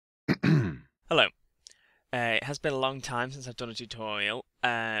Hello. It has been a long time since I've done a tutorial,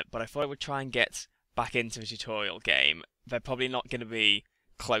 but I thought I would try and get back into a tutorial game. They're probably not going to be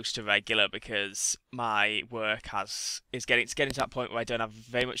close to regular because my work is getting to that point where I don't have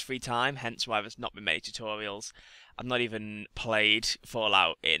very much free time, hence why there's not been many tutorials. I've not even played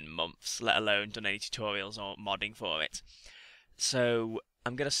Fallout in months, let alone done any tutorials or modding for it. So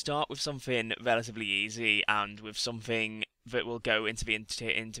I'm going to start with something relatively easy and with something that will go into the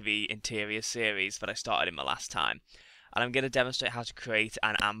interior series that I started in my last time. And I'm going to demonstrate how to create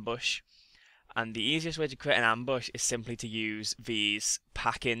an ambush. And the easiest way to create an ambush is simply to use these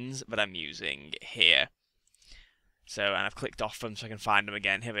pack-ins that I'm using here. So, and I've clicked off them so I can find them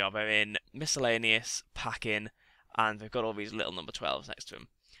again. Here we are. They're in miscellaneous, pack-in, and they've got all these little number 12s next to them.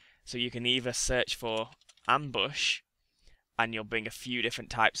 So you can either search for ambush and you'll bring a few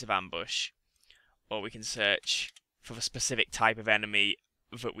different types of ambush, or we can search for the specific type of enemy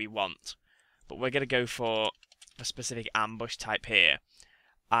that we want. But we're going to go for the specific ambush type here.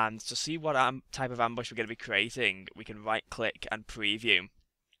 And to see what type of ambush we're going to be creating, we can right click and preview.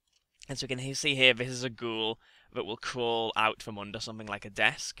 And so we can see here, this is a ghoul that will crawl out from under something like a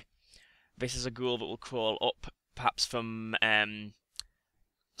desk. This is a ghoul that will crawl up, perhaps from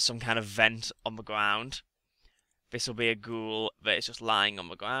some kind of vent on the ground. This will be a ghoul that is just lying on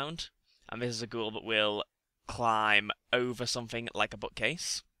the ground. And this is a ghoul that will climb over something like a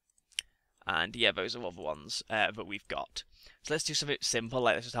bookcase. And yeah, those are other ones that we've got. So let's do something simple,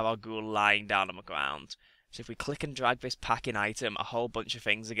 like let's just have our ghoul lying down on the ground. So if we click and drag this pack-in item, a whole bunch of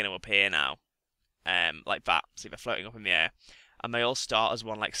things are going to appear now. Like that. See, they're floating up in the air. And they all start as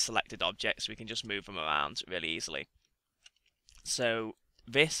one like selected object, so we can just move them around really easily. So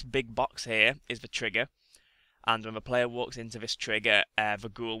this big box here is the trigger. And when the player walks into this trigger,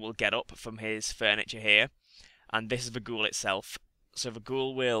 the ghoul will get up from his furniture here. And this is the ghoul itself. So the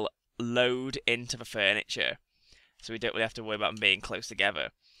ghoul will load into the furniture. So we don't really have to worry about them being close together.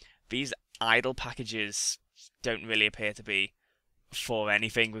 These idle packages don't really appear to be for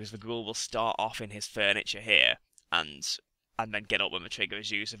anything because the ghoul will start off in his furniture here and then get up when the trigger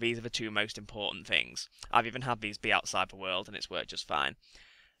is used. So these are the two most important things. I've even had these be outside the world and it's worked just fine.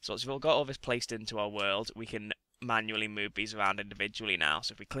 So once we've all got all this placed into our world, we can manually move these around individually now.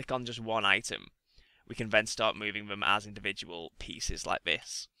 So if we click on just one item, we can then start moving them as individual pieces like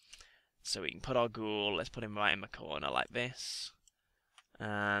this. So we can put our ghoul, let's put him right in the corner like this.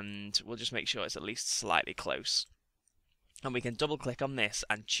 And we'll just make sure it's at least slightly close. And we can double click on this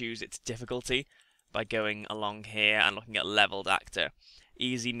and choose its difficulty by going along here and looking at leveled actor.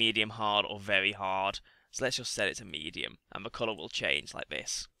 Easy, medium, hard, or very hard. So let's just set it to medium, and the colour will change like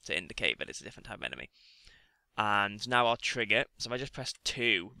this to indicate that it's a different type of enemy. And now our trigger, so if I just press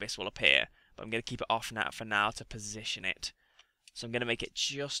 2, this will appear, but I'm going to keep it off now for now to position it. So I'm going to make it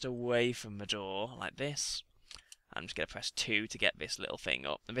just away from the door, like this. I'm just going to press 2 to get this little thing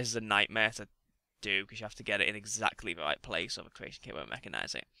up. And this is a nightmare to do, because you have to get it in exactly the right place, or the creation kit won't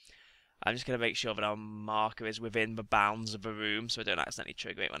recognise it. I'm just going to make sure that our marker is within the bounds of the room, so I don't accidentally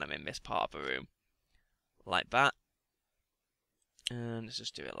trigger it when I'm in this part of the room. Like that. And let's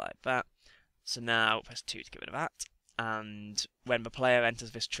just do it like that. So now press 2 to get rid of that. And when the player enters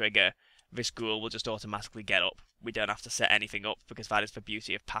this trigger, this ghoul will just automatically get up. We don't have to set anything up because that is the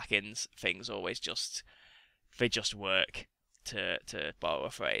beauty of pack-ins. Things always just work, to borrow a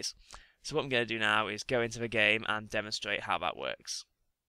phrase. So what I'm going to do now is go into the game and demonstrate how that works.